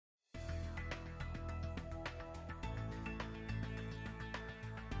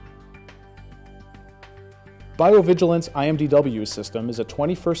BioVigilant's IMDW system is a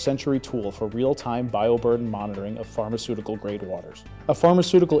 21st century tool for real-time bioburden monitoring of pharmaceutical-grade waters. A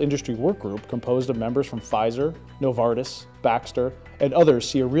pharmaceutical industry work group composed of members from Pfizer, Novartis, Baxter, and others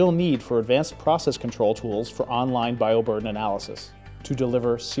see a real need for advanced process control tools for online bioburden analysis to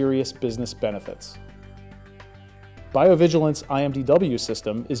deliver serious business benefits. BioVigilant's IMDW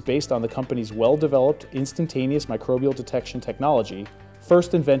system is based on the company's well-developed instantaneous microbial detection technology,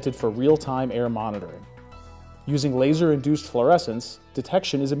 first invented for real-time air monitoring. Using laser-induced fluorescence,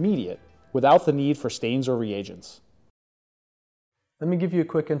 detection is immediate, without the need for stains or reagents. Let me give you a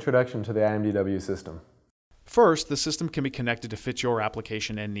quick introduction to the IMDW system. First, the system can be connected to fit your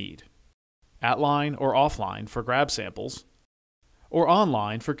application and need. At-line or offline for grab samples, or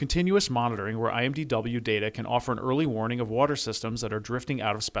online for continuous monitoring where IMDW data can offer an early warning of water systems that are drifting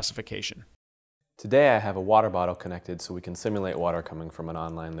out of specification. Today I have a water bottle connected so we can simulate water coming from an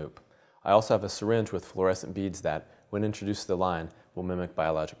online loop. I also have a syringe with fluorescent beads that, when introduced to the line, will mimic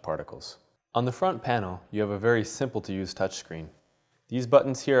biologic particles. On the front panel, you have a very simple to use touchscreen. These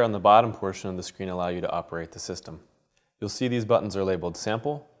buttons here on the bottom portion of the screen allow you to operate the system. You'll see these buttons are labeled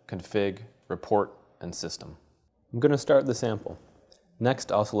Sample, Config, Report, and System. I'm going to start the sample.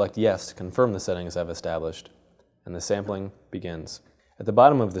 Next, I'll select Yes to confirm the settings I've established, and the sampling begins. At the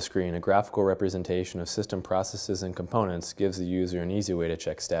bottom of the screen, a graphical representation of system processes and components gives the user an easy way to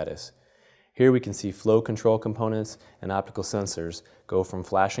check status. Here we can see flow control components and optical sensors go from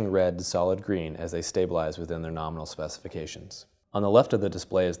flashing red to solid green as they stabilize within their nominal specifications. On the left of the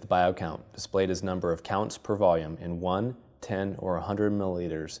display is the biocount, displayed as number of counts per volume in 1, 10, or 100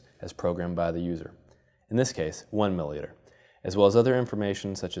 milliliters as programmed by the user. In this case, 1 milliliter, as well as other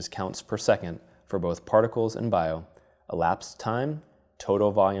information such as counts per second for both particles and bio, elapsed time,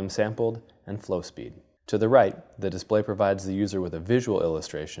 total volume sampled, and flow speed. To the right, the display provides the user with a visual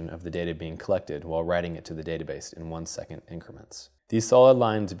illustration of the data being collected while writing it to the database in 1-second increments. These solid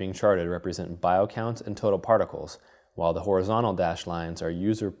lines being charted represent biocounts and total particles, while the horizontal dashed lines are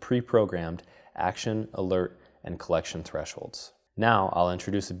user pre-programmed action, alert, and collection thresholds. Now I'll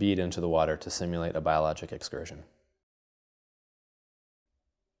introduce a bead into the water to simulate a biologic excursion.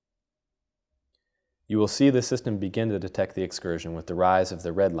 You will see the system begin to detect the excursion with the rise of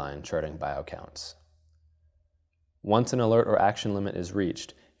the red line charting biocounts. Once an alert or action limit is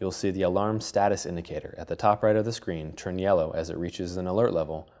reached, you'll see the alarm status indicator at the top right of the screen turn yellow as it reaches an alert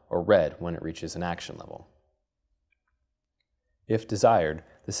level or red when it reaches an action level. If desired,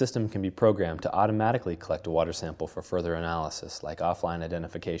 the system can be programmed to automatically collect a water sample for further analysis, like offline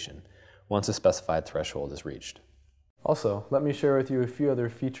identification, once a specified threshold is reached. Also, let me share with you a few other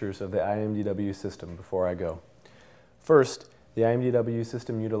features of the IMDW system before I go. First, the IMDW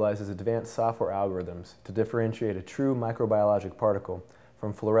system utilizes advanced software algorithms to differentiate a true microbiologic particle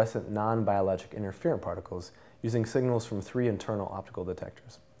from fluorescent non-biologic interferent particles using signals from 3 internal optical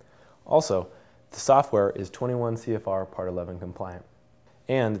detectors. Also, the software is 21 CFR Part 11 compliant.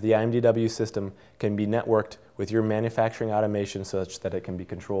 And the IMDW system can be networked with your manufacturing automation such that it can be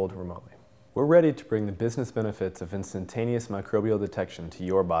controlled remotely. We're ready to bring the business benefits of instantaneous microbial detection to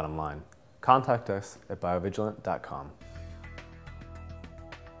your bottom line. Contact us at biovigilant.com.